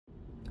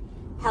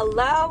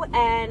Hello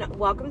and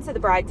welcome to the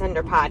Bride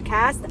Tender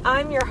Podcast.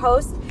 I'm your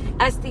host,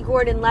 Esty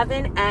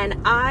Gordon-Levin, and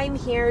I'm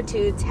here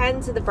to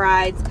tend to the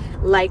brides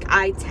like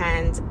I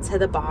tend to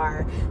the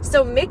bar.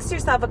 So mix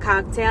yourself a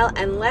cocktail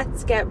and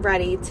let's get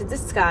ready to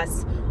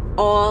discuss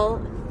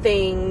all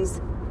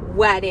things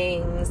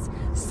weddings.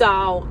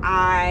 So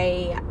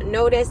I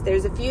noticed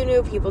there's a few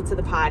new people to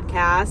the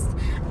podcast,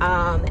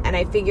 and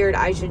I figured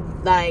I should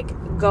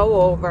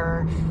go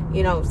over,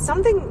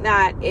 something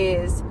that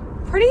is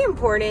pretty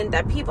important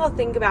that people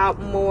think about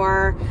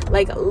more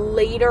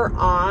later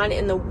on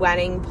in the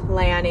wedding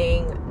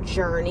planning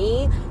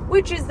journey,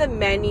 which is the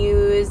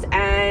menus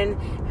and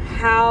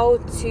how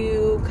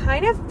to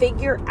kind of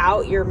figure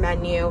out your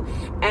menu.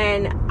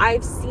 And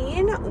I've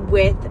seen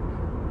with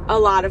a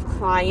lot of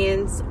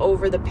clients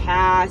over the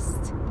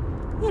past,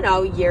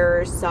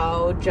 year or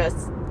so,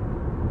 just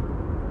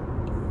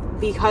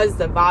because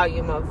the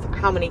volume of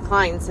how many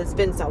clients has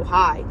been so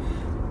high,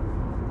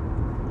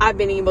 I've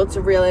been able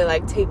to really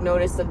take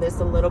notice of this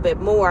a little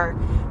bit more.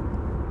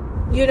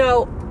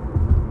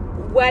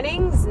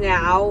 Weddings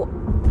now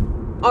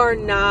are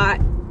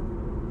not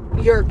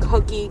your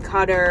cookie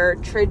cutter,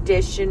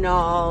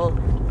 traditional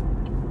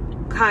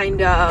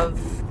kind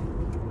of,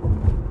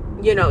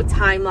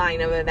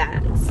 timeline of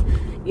events.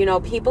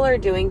 People are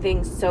doing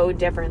things so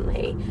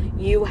differently.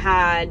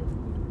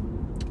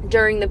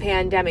 During the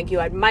pandemic, you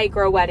had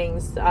micro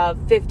weddings of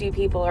 50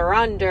 people or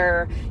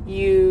under.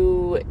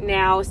 You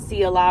now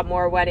see a lot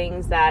more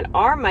weddings that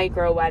are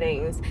micro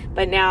weddings,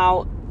 but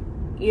now,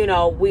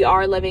 we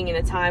are living in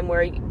a time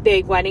where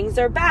big weddings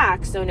are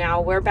back. So now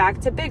we're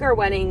back to bigger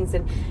weddings.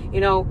 And,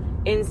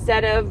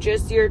 instead of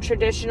just your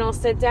traditional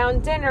sit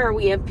down dinner,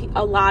 we have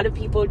a lot of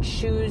people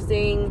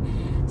choosing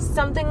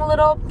something a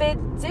little bit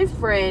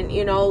different,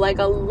 like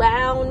a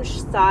lounge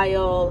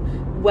style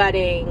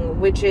wedding,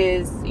 which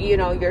is,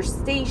 your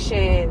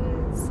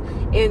stations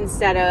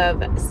instead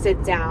of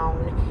sit down.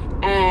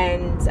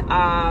 And,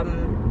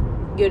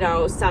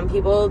 some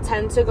people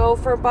tend to go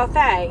for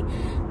buffet.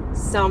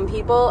 Some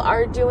people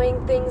are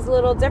doing things a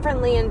little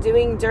differently and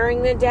doing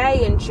during the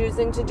day and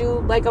choosing to do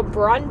a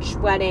brunch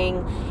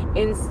wedding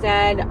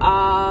instead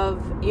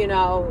of,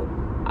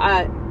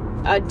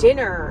 a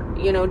dinner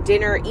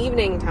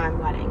evening time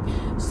wedding.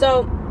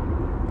 So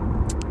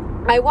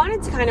I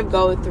wanted to kind of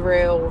go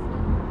through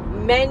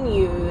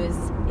menus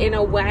in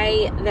a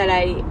way that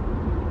I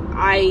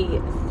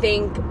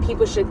think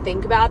people should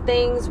think about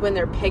things when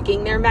they're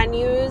picking their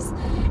menus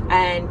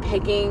and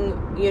picking,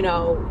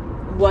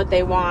 what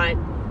they want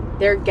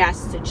their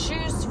guests to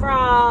choose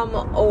from,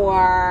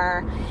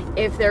 or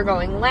if they're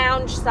going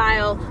lounge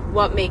style,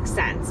 what makes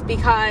sense.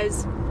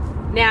 Because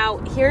now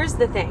here's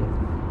the thing.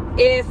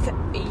 If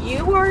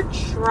your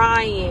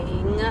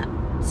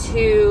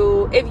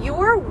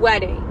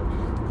wedding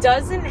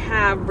doesn't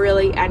have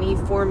really any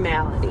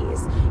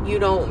formalities, you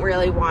don't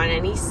really want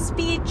any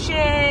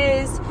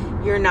speeches,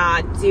 you're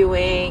not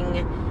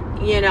doing,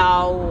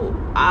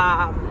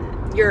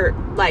 your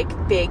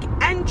big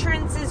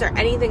entrances or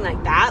anything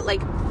like that,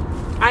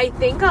 I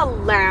think a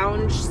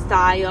lounge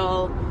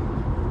style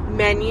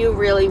menu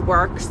really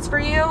works for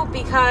you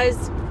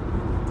because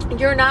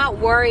you're not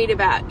worried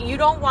you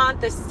don't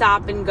want the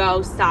stop and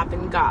go.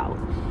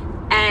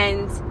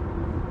 And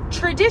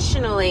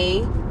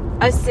traditionally,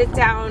 a sit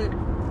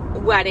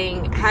down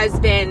wedding has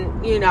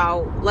been,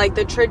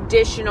 the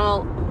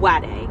traditional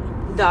wedding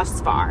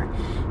thus far,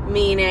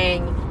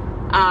 meaning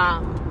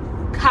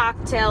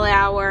cocktail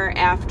hour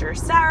after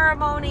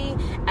ceremony,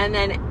 and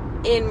then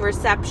in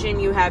reception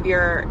you have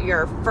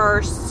your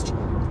first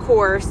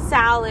course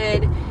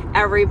salad.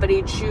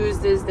 Everybody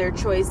chooses their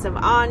choice of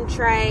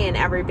entree and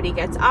everybody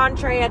gets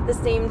entree at the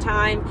same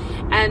time,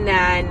 and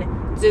then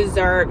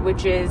dessert,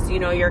 which is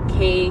your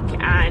cake,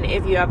 and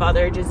if you have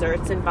other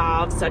desserts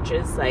involved, such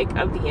as a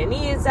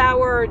Viennese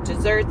hour,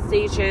 dessert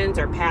stations,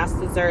 or past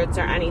desserts,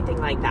 or anything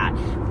like that.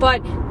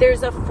 But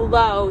there's a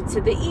flow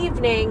to the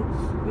evening,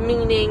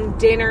 meaning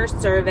dinner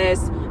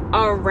service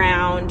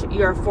around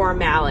your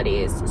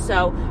formalities.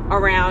 So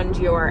around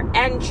your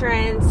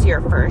entrance,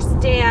 your first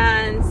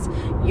dance,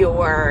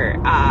 your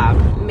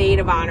maid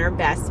of honor,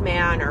 best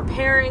man or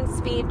parent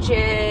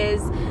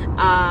speeches,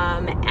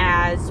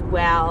 as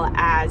well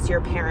as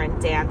your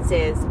parent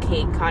dances,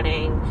 cake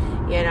cutting,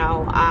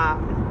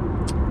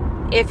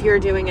 if you're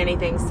doing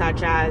anything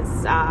such as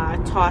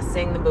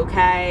tossing the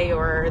bouquet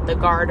or the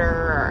garter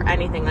or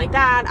anything like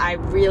that. I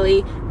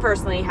really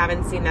personally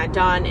haven't seen that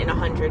done in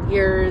 100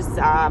 years.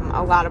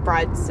 A lot of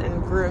brides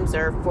and grooms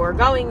are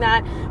foregoing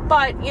that.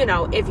 But,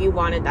 if you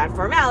wanted that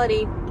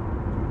formality,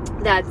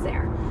 that's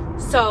there.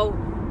 So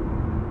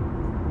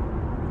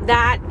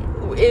that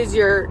is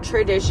your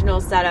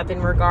traditional setup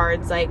in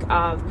regards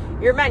of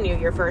your menu,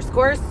 your first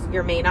course,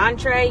 your main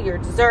entree, your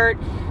dessert,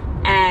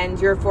 and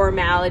your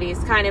formalities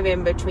kind of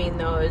in between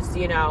those,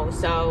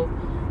 so,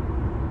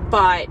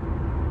 but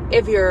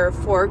if you're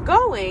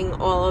foregoing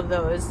all of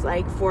those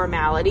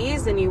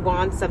formalities and you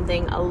want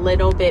something a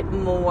little bit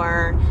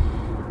more,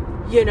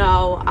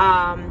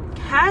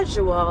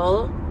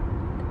 casual,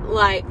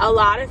 a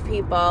lot of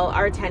people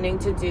are tending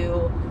to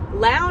do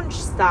lounge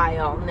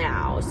style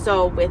now.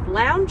 So with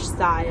lounge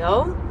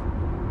style,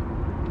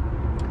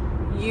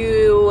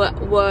 you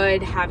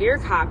would have your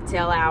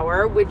cocktail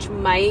hour, which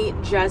might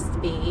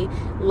just be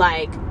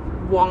like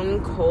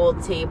one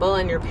cold table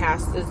and your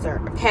past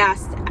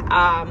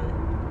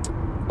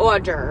hors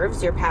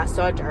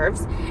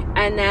d'oeuvres,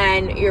 and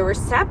then your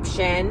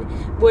reception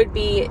would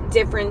be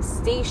different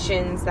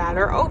stations that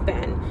are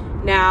open.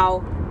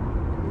 Now,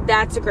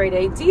 that's a great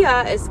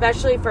idea,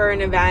 especially for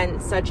an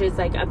event such as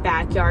like a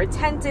backyard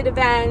tented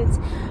event,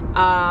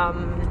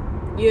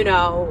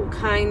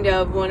 kind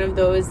of one of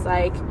those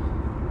like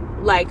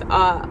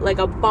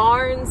a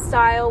barn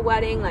style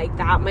wedding. Like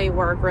that might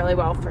work really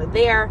well for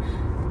there.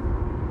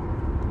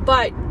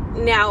 But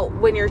now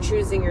when you're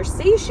choosing your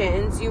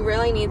stations, you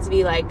really need to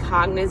be like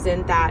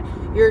cognizant that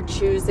you're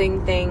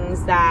choosing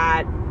things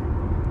that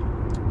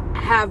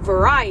have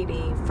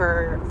variety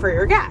for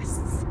your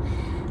guests.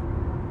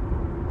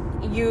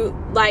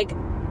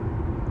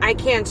 I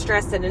can't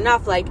stress it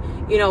enough.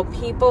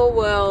 People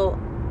will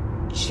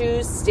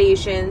choose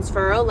stations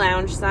for a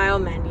lounge style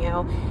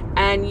menu,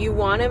 and you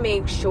want to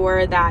make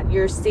sure that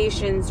your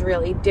stations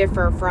really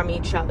differ from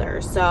each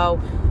other.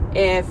 So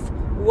if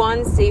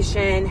one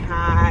station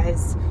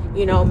has,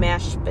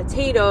 mashed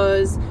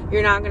potatoes,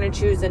 you're not going to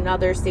choose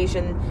another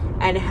station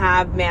and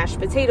have mashed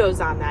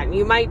potatoes on that.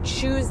 You might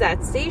choose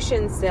that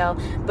station still,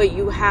 but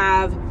you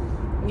have,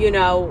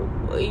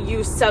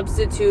 you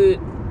substitute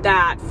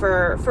that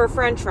for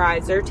French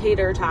fries or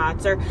tater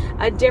tots or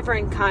a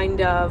different kind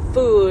of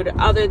food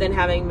other than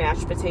having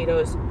mashed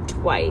potatoes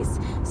twice.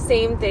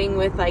 Same thing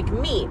with like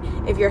meat.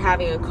 If you're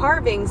having a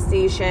carving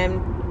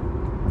station,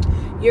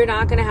 you're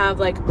not going to have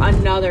like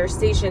another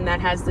station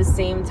that has the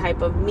same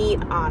type of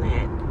meat on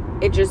it.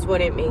 It just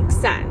wouldn't make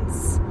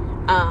sense.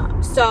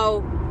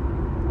 So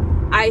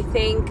I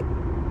think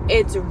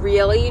it's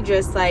really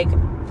just like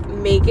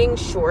making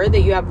sure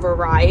that you have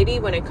variety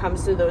when it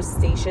comes to those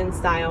station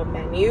style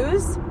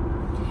menus.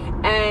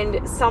 And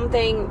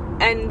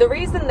the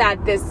reason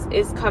that this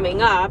is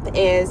coming up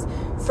is,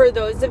 for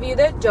those of you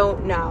that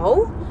don't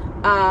know,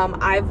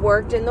 I've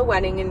worked in the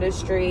wedding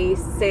industry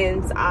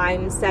since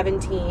I'm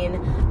 17.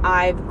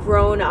 I've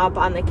grown up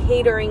on the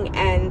catering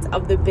end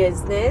of the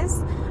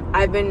business.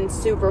 I've been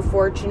super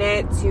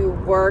fortunate to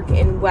work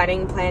in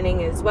wedding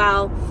planning as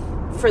well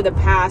for the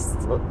past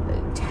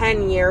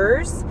 10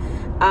 years.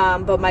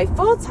 But my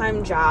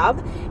full-time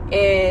job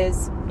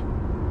is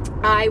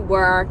I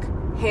work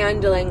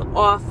handling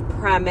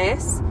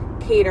off-premise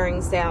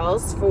catering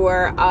sales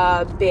for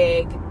a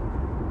big,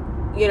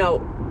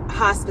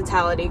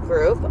 hospitality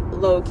group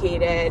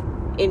located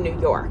in New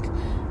York.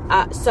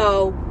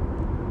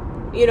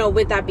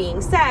 With that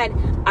being said,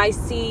 I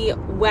see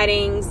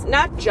weddings,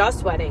 not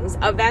just weddings,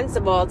 events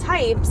of all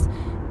types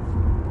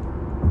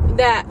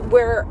that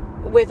were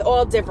with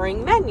all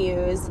differing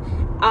menus.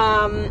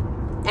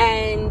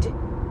 And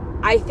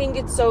I think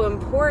it's so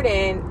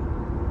important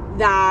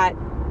that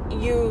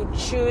you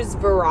choose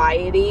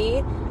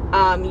variety.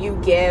 You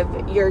give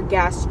your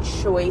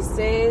guests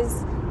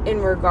choices in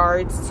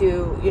regards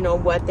to,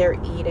 what they're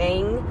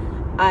eating.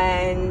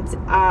 And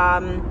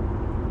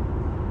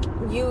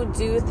you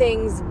do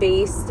things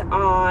based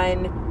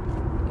on,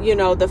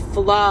 the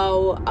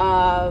flow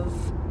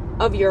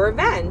of your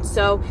event.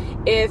 So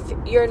if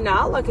you're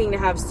not looking to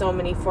have so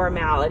many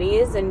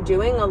formalities, and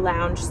doing a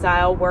lounge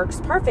style works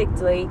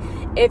perfectly.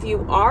 If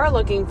you are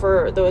looking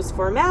for those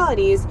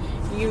formalities,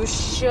 you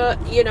should,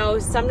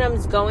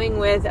 sometimes going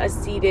with a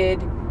seated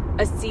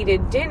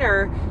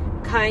dinner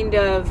kind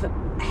of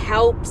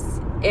helps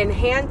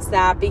enhance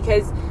that,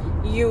 because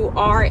you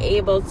are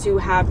able to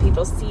have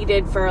people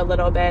seated for a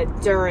little bit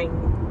during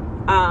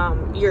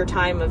your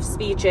time of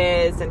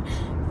speeches and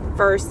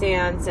first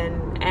dance and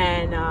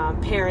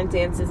parent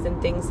dances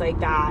and things like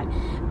that.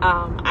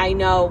 I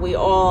know we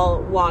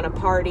all want to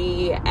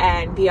party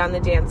and be on the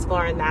dance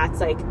floor, and that's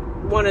like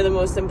one of the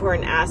most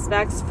important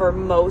aspects for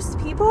most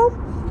people.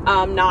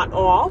 Not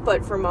all,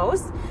 but for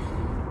most.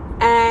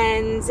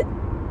 And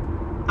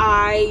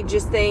I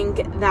just think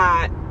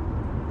that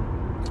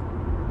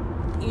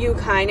you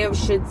kind of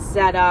should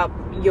set up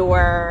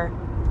your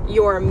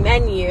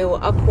menu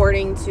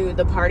according to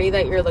the party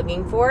that you're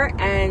looking for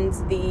and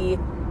the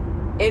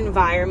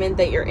environment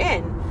that you're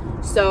in.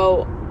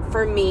 So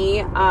for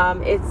me,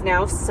 it's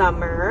now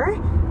summer,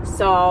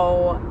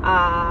 so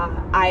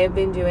I have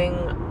been doing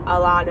a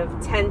lot of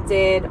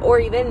tented or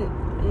even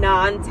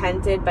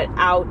non-tented but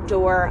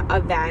outdoor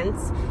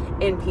events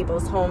in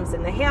people's homes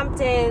in the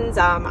Hamptons.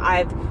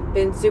 I've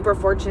been super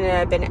fortunate.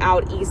 I've been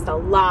out east a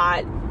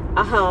lot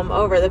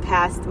over the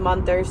past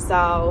month or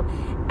so,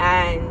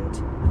 and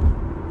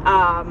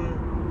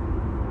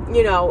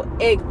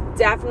it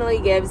definitely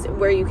gives,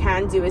 where you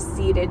can do a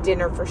seated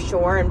dinner for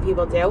sure, and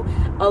people do.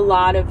 A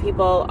lot of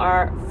people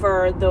are,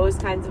 for those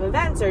kinds of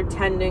events, are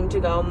tending to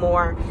go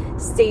more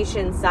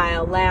station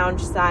style,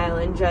 lounge style,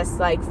 and just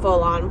like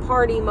full on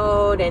party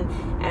mode and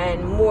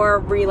more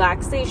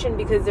relaxation,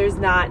 because there's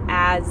not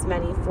as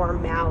many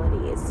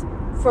formalities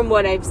from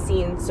what I've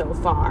seen so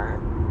far.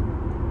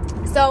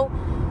 So,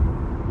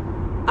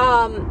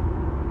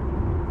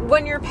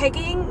 when you're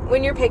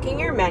picking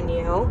your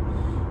menu,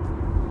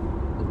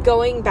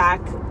 going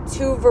back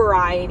to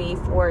variety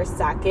for a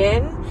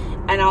second,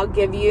 and I'll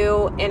give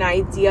you an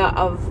idea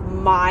of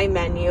my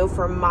menu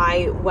for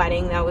my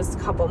wedding that was a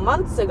couple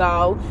months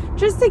ago,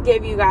 just to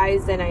give you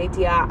guys an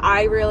idea.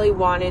 I really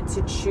wanted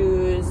to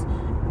choose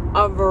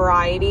a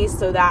variety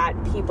so that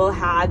people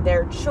had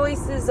their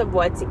choices of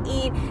what to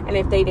eat, and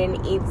if they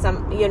didn't eat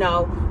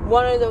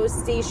one of those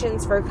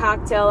stations for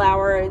cocktail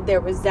hour,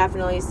 there was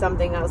definitely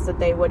something else that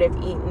they would have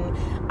eaten.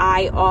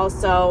 I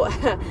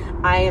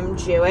am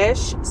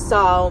Jewish,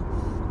 so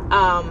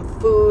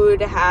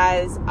food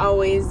has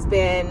always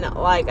been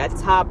like a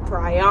top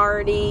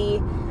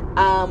priority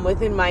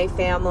within my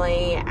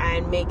family,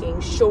 and making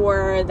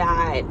sure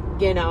that,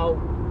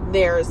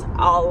 there's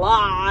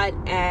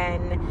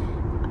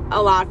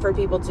a lot for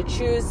people to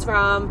choose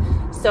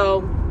from.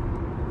 So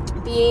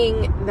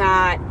being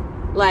that,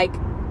 like,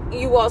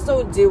 you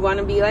also do want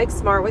to be like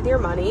smart with your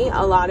money.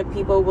 A lot of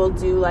people will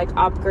do like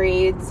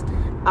upgrades,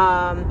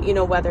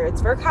 whether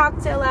it's for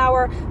cocktail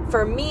hour.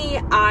 For me,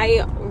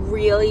 I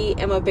really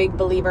am a big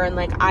believer in,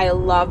 like, I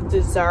love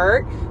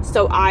dessert.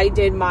 So I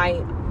did my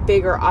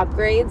bigger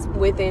upgrades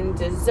within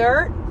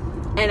dessert,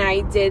 and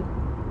I did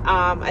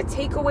a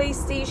takeaway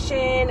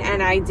station,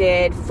 and I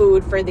did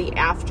food for the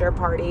after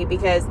party,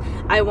 because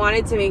I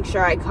wanted to make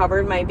sure I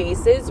covered my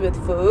bases with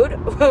food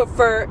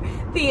for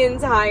the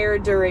entire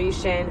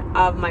duration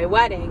of my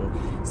wedding.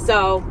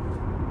 So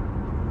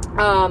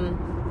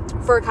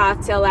for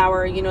cocktail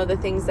hour, the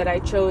things that I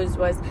chose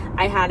was,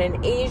 I had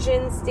an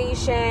Asian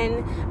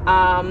station,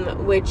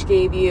 which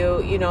gave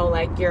you,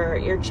 like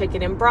your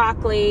chicken and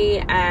broccoli,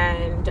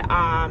 and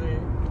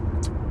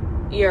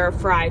your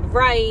fried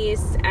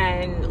rice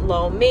and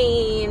lo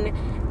mein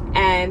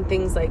and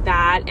things like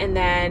that. And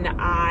then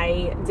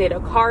I did a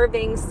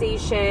carving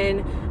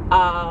station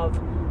of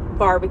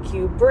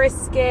barbecue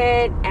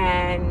brisket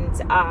and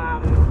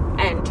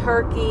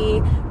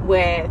turkey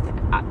with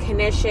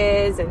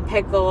knishes and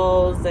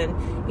pickles, and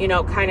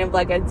kind of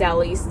like a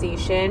deli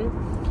station.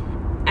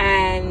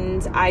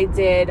 And I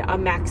did a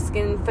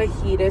Mexican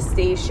fajita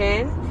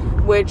station,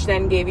 which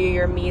then gave you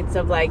your meats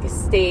of like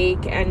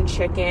steak and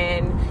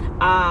chicken,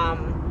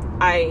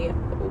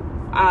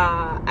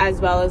 as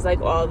well as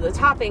like all of the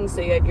toppings.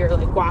 So you had your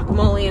like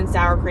guacamole and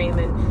sour cream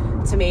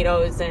and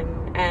tomatoes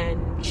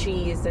and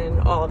cheese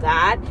and all of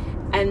that.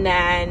 And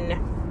then,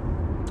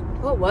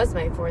 what was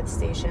my fourth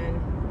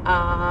station?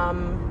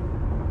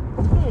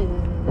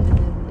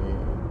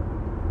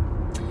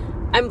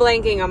 I'm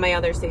blanking on my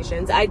other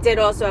stations. I did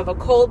also have a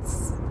cold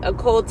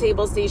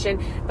table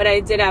station, but I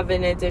did have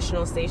an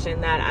additional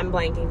station that I'm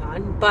blanking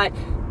on. But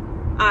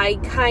I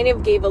kind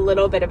of gave a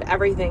little bit of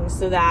everything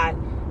so that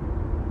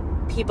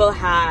people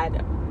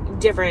had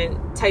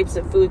different types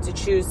of food to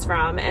choose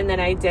from. And then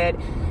I did,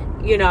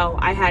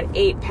 I had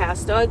 8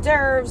 pasta hors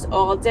d'oeuvres,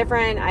 all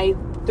different. I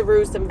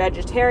threw some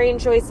vegetarian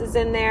choices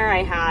in there.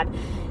 I had,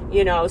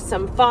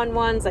 some fun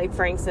ones like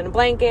Frank's in a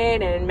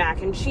Blanket and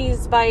mac and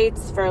cheese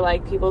bites for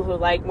like people who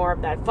like more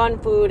of that fun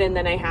food. And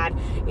then I had,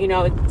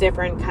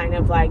 different kind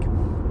of like,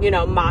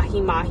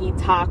 mahi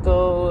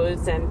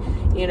tacos and,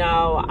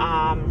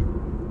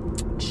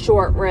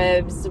 short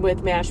ribs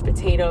with mashed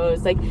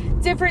potatoes, like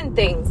different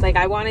things. Like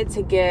I wanted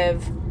to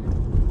give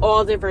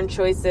all different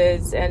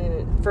choices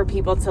and for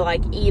people to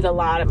like eat a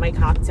lot at my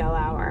cocktail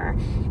hour.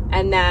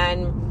 And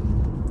then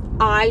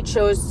I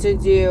chose to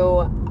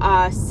do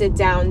a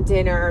sit-down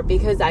dinner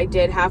because I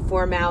did have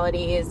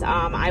formalities.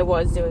 I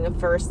was doing a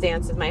first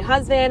dance with my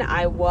husband.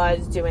 I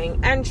was doing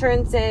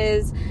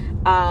entrances.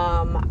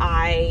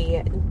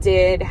 I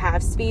did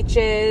have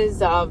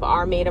speeches of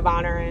our maid of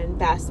honor and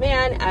best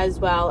man, as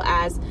well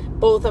as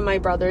both of my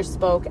brothers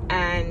spoke,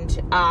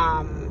 and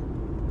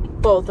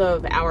both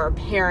of our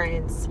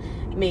parents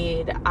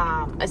made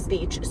a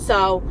speech.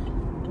 So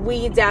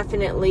we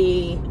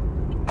definitely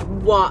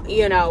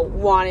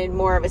wanted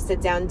more of a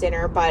sit-down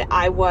dinner, but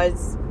I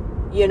was,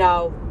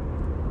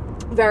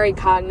 very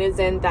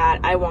cognizant that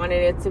I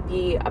wanted it to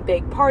be a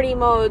big party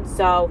mode.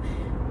 So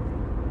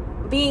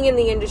being in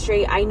the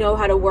industry, I know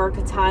how to work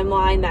a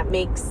timeline that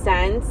makes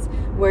sense,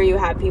 where you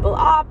have people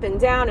up and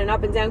down,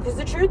 because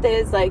the truth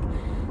is, like,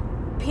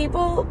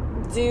 people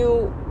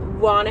do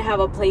want to have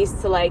a place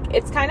to, like,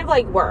 it's kind of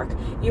like work.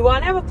 You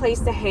want to have a place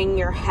to hang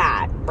your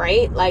hat,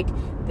 right? Like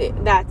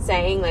that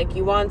saying, like,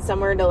 you want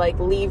somewhere to like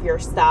leave your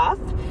stuff.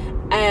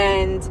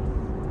 And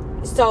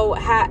so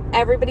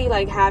everybody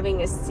like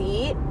having a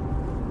seat,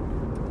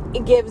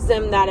 it gives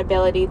them that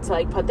ability to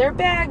like put their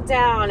bag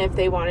down. If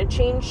they want to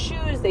change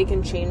shoes, they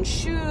can change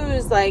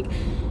shoes. Like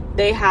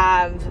they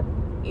have,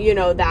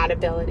 that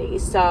ability.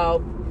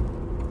 So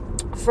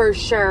for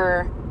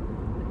sure,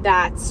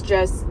 that's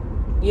just,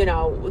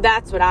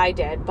 that's what I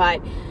did.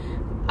 But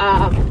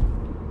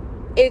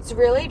it's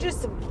really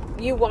just,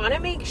 you want to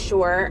make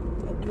sure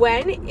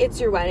when it's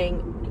your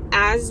wedding,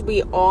 as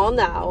we all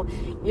know,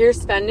 you're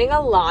spending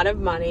a lot of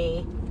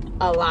money,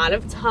 a lot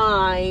of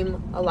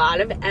time, a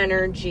lot of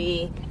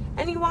energy,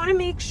 and you want to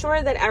make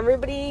sure that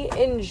everybody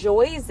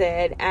enjoys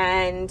it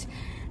and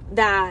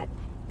that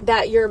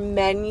that your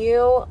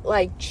menu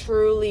like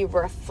truly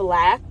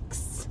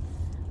reflects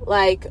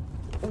like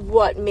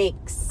what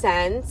makes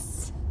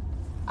sense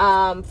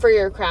for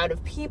your crowd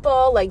of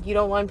people. Like, you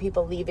don't want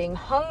people leaving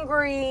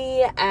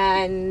hungry.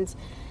 And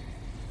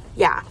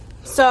yeah,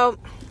 so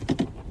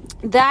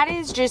that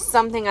is just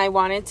something I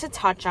wanted to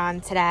touch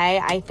on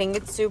today. I think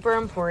it's super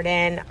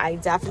important. I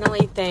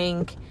definitely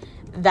think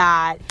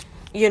that,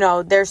 you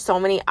know, there's so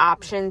many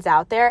options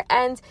out there.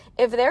 And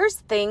if there's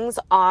things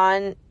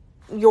on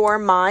your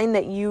mind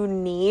that you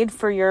need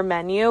for your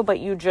menu, but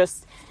you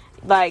just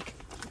like,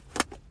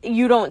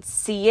 you don't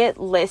see it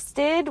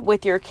listed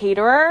with your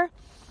caterers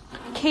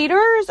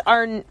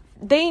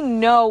they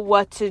know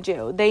what to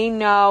do. They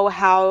know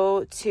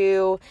how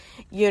to,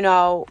 you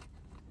know,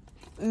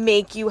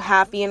 make you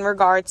happy in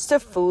regards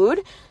to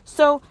food.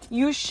 So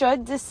you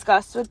should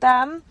discuss with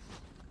them,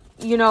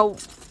 you know,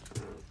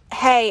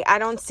 hey, I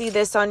don't see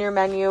this on your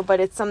menu, but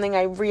it's something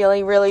I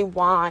really, really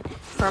want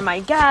for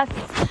my guests,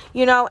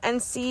 you know,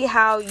 and see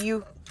how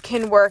you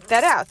can work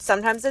that out.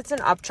 Sometimes it's an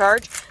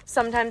upcharge,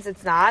 sometimes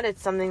it's not.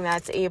 It's something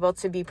that's able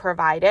to be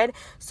provided.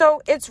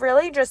 So it's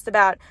really just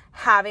about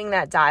having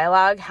that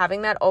dialogue,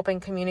 having that open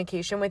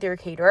communication with your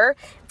caterer.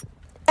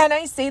 And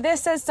I say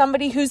this as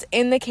somebody who's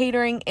in the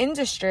catering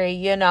industry,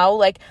 you know,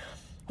 like,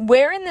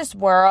 we're in this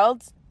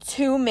world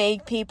to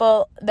make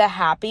people the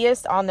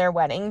happiest on their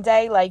wedding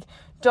day. Like,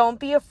 don't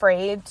be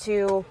afraid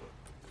to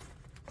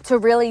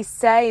really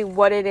say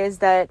what it is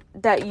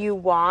that you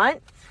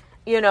want.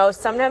 You know,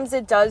 sometimes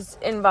it does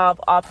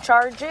involve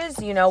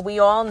upcharges. You know, we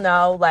all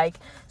know, like,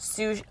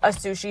 a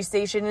sushi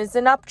station is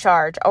an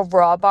upcharge, a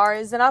raw bar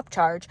is an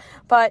upcharge.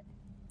 But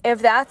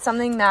if that's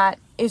something that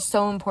is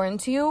so important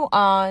to you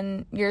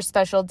on your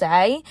special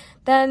day,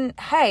 then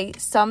hey,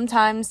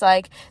 sometimes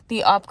like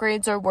the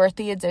upgrades are worth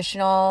the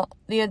additional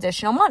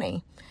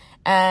money.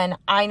 And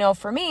I know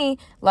for me,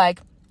 like,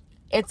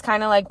 it's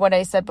kind of like what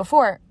I said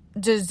before.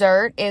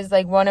 Dessert is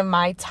like one of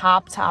my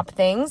top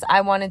things.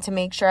 I wanted to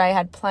make sure I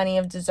had plenty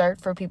of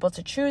dessert for people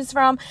to choose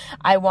from.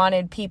 I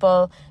wanted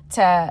people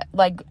to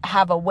like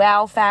have a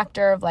wow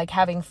factor of like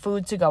having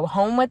food to go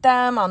home with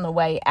them on the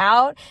way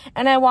out.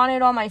 And I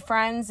wanted all my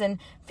friends and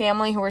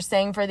family who were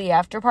staying for the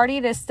after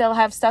party to still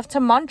have stuff to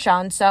munch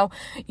on. So,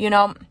 you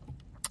know,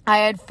 I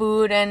had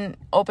food and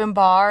open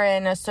bar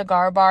and a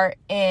cigar bar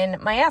in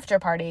my after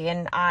party.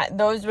 And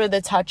those were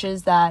the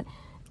touches that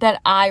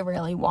I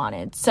really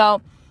wanted.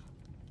 So,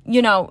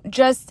 you know,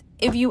 just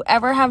if you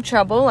ever have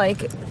trouble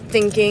like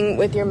thinking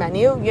with your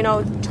menu, you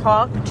know,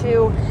 talk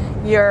to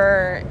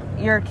your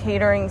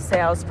catering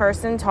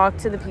salesperson, talk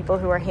to the people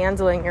who are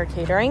handling your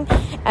catering,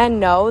 and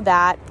know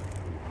that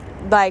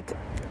like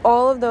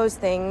all of those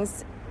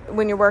things,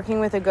 when you're working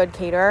with a good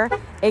caterer,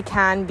 it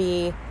can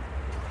be,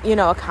 you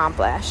know,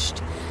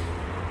 accomplished.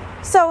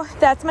 So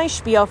that's my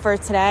spiel for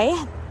today.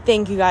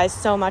 Thank you guys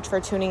so much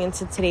for tuning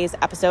into today's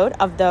episode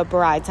of the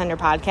Bride Tender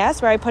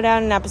Podcast, where I put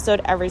out an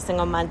episode every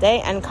single Monday.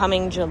 And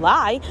coming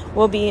July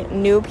will be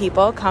new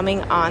people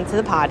coming onto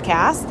the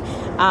podcast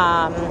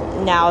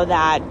now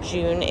that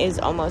June is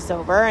almost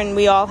over and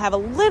we all have a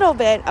little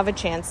bit of a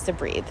chance to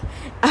breathe.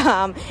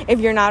 If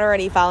you're not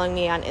already following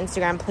me on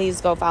Instagram, please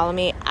go follow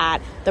me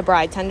at The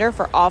Bride Tender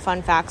for all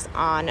fun facts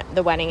on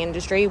the wedding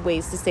industry,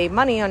 ways to save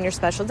money on your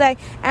special day,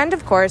 and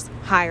of course,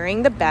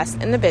 hiring the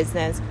best in the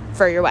business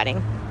for your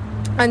wedding.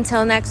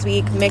 Until next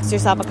week, mix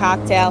yourself a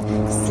cocktail,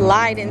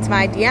 slide into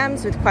my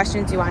DMs with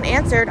questions you want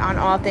answered on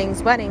all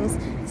things weddings.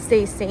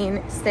 Stay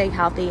sane, stay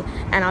healthy,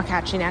 and I'll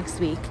catch you next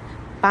week.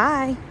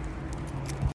 Bye.